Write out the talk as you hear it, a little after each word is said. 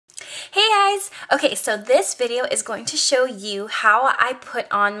guys! Okay, so this video is going to show you how I put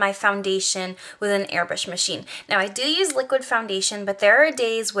on my foundation with an airbrush machine. Now I do use liquid foundation, but there are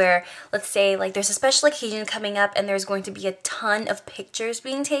days where, let's say like there's a special occasion coming up and there's going to be a ton of pictures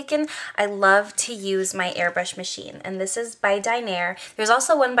being taken. I love to use my airbrush machine, and this is by Dinair. There's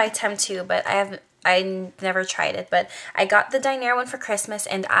also one by Tem2, but I never tried it, but I got the Dinair one for Christmas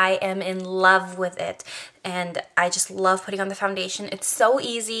and I am in love with it. And I just love putting on the foundation. It's so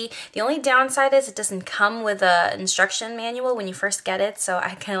easy. The only downside is it doesn't come with an instruction manual when you first get it, so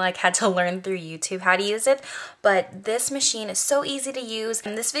I kind of like had to learn through YouTube how to use it. But this machine is so easy to use,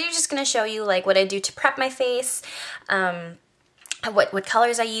 and this video is just going to show you like what I do to prep my face, what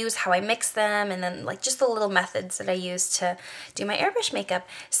colors I use, how I mix them, and then like just the little methods that I use to do my airbrush makeup.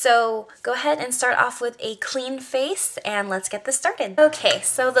 So go ahead and start off with a clean face and let's get this started. Okay,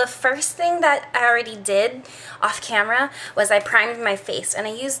 so the first thing that I already did off camera was I primed my face, and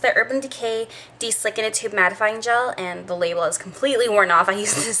I used the Urban Decay De-Slick in a Tube mattifying gel, and the label is completely worn off. I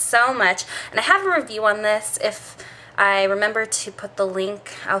use this so much, and I have a review on this. If I remember to put the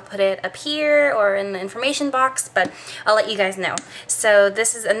link, I'll put it up here or in the information box, but I'll let you guys know. So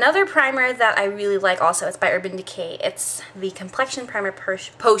this is another primer that I really like also. It's by Urban Decay. It's the Complexion Primer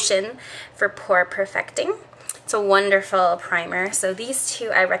Potion for Pore Perfecting. It's a wonderful primer. So these two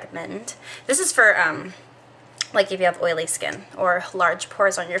I recommend. This is for like if you have oily skin or large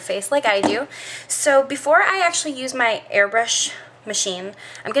pores on your face like I do. So before I actually use my airbrush machine,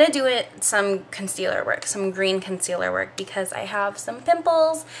 I'm gonna do some concealer work, some green concealer work, because I have some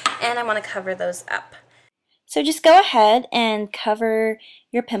pimples and I want to cover those up. So just go ahead and cover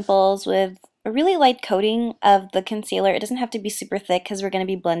your pimples with a really light coating of the concealer. It doesn't have to be super thick because we're going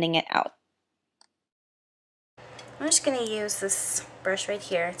to be blending it out. I'm just going to use this brush right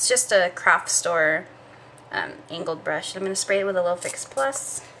here. It's just a craft store angled brush. I'm going to spray it with a little Fix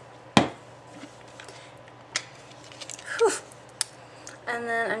Plus. Whew. And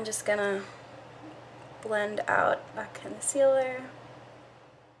then I'm just gonna blend out that concealer.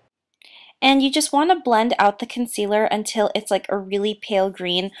 And you just want to blend out the concealer until it's like a really pale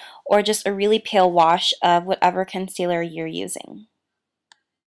green or just a really pale wash of whatever concealer you're using.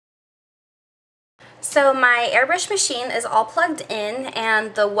 So my airbrush machine is all plugged in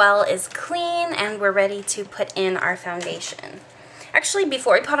and the well is clean and we're ready to put in our foundation. Actually,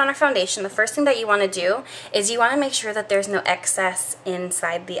 before we put on our foundation, the first thing that you want to do is you want to make sure that there's no excess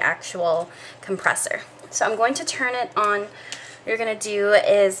inside the actual compressor. So I'm going to turn it on. What you're going to do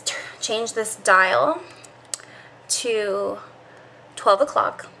is change this dial to 12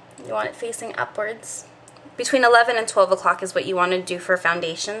 o'clock. You want it facing upwards. Between 11 and 12 o'clock is what you want to do for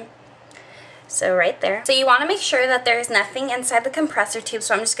foundation. So right there. So you want to make sure that there's nothing inside the compressor tube,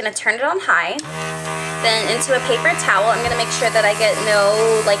 so I'm just going to turn it on high. Then into a paper towel, I'm going to make sure that I get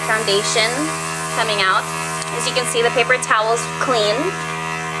no like foundation coming out. As you can see, the paper towel's clean.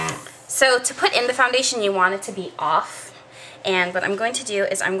 So to put in the foundation, you want it to be off. And what I'm going to do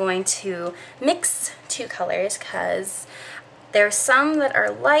is I'm going to mix two colors, because there's some that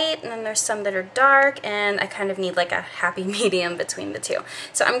are light and then there's some that are dark, and I kind of need like a happy medium between the two.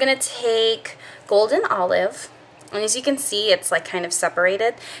 So I'm going to take Golden Olive, and as you can see it's like kind of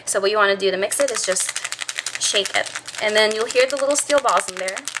separated. So what you want to do to mix it is just shake it, and then you'll hear the little steel balls in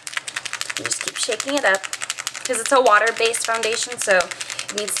there. You just keep shaking it up because it's a water-based foundation, so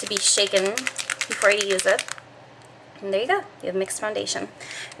it needs to be shaken before you use it. And there you go, you have mixed foundation.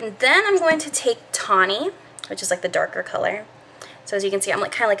 And then I'm going to take Tawny, which is like the darker color. So as you can see, I'm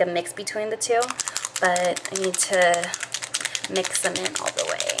like kind of like a mix between the two, but I need to mix them in all the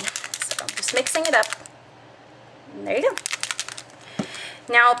way. So I'm just mixing it up. And there you go.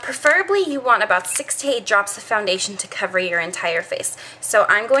 Now, preferably you want about 6 to 8 drops of foundation to cover your entire face. So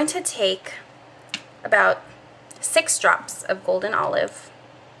I'm going to take about 6 drops of Golden Olive.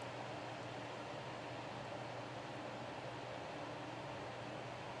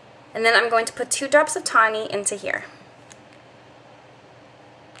 And then I'm going to put 2 drops of Tawny into here.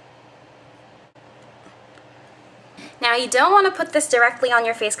 Now you don't want to put this directly on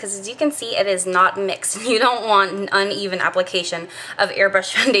your face because as you can see it is not mixed. You don't want an uneven application of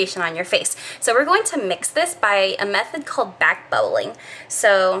airbrush foundation on your face. So we're going to mix this by a method called back bubbling.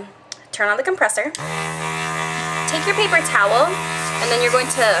 So turn on the compressor, take your paper towel, and then you're going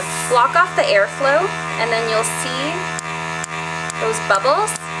to block off the airflow, and then you'll see those bubbles.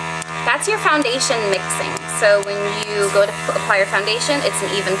 That's your foundation mixing. So when you go to apply your foundation, it's an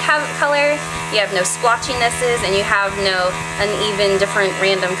even color, you have no splotchinesses, and you have no uneven, different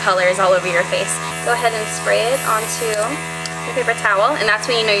random colors all over your face. Go ahead and spray it onto your paper towel, and that's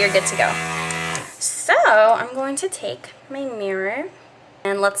when you know you're good to go. So I'm going to take my mirror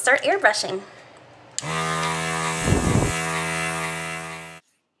And let's start airbrushing.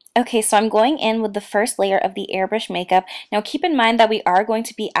 Okay, so I'm going in with the first layer of the airbrush makeup. Now keep in mind that we are going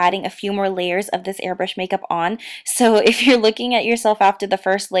to be adding a few more layers of this airbrush makeup on. So if you're looking at yourself after the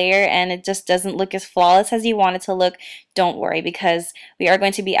first layer and it just doesn't look as flawless as you want it to look, don't worry, because we are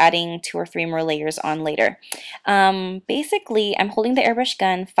going to be adding 2 or 3 more layers on later. Basically, I'm holding the airbrush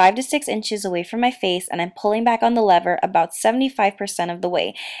gun 5 to 6 inches away from my face, and I'm pulling back on the lever about 75% of the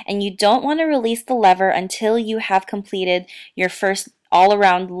way. And you don't want to release the lever until you have completed your first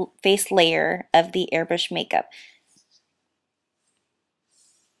all-around face layer of the airbrush makeup.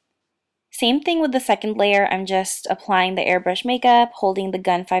 Same thing with the second layer. I'm just applying the airbrush makeup, holding the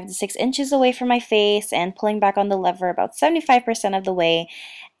gun 5 to 6 inches away from my face, and pulling back on the lever about 75% of the way.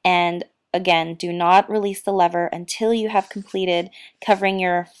 And again, do not release the lever until you have completed covering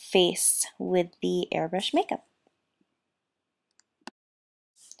your face with the airbrush makeup.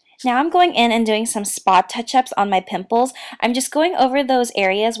 Now I'm going in and doing some spot touch-ups on my pimples. I'm just going over those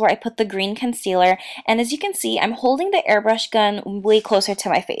areas where I put the green concealer, and as you can see, I'm holding the airbrush gun way closer to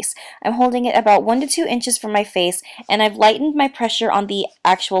my face. I'm holding it about 1 to 2 inches from my face, and I've lightened my pressure on the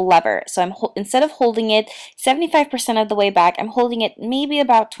actual lever. So instead of holding it 75% of the way back, I'm holding it maybe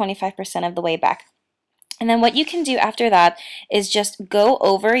about 25% of the way back. And then what you can do after that is just go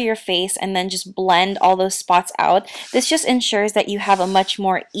over your face and then just blend all those spots out. This just ensures that you have a much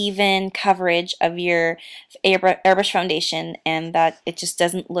more even coverage of your airbrush foundation and that it just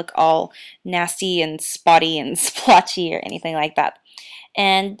doesn't look all nasty and spotty and splotchy or anything like that.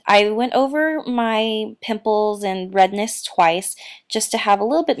 And I went over my pimples and redness twice just to have a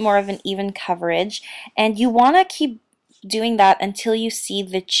little bit more of an even coverage. And you want to keep doing that until you see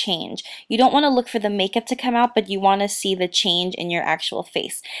the change. You don't want to look for the makeup to come out, but you want to see the change in your actual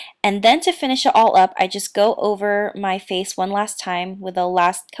face. And then to finish it all up, I just go over my face one last time with the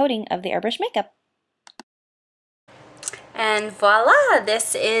last coating of the airbrush makeup. And voila!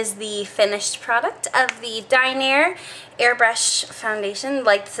 This is the finished product of the Dinair Airbrush Foundation.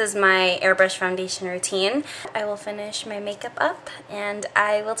 Like, this is my airbrush foundation routine. I will finish my makeup up and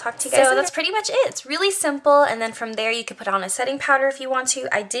I will talk to you guys later. That's pretty much it. It's really simple, and then from there you could put on a setting powder if you want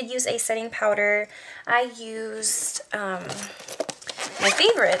to. I did use a setting powder. I used my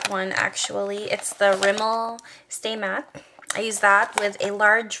favorite one, actually. It's the Rimmel Stay Matte. I use that with a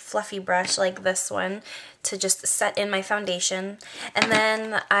large fluffy brush like this one to just set in my foundation. And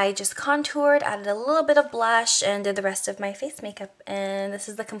then I just contoured, added a little bit of blush, and did the rest of my face makeup. And this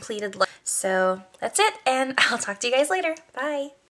is the completed look. So that's it, and I'll talk to you guys later. Bye!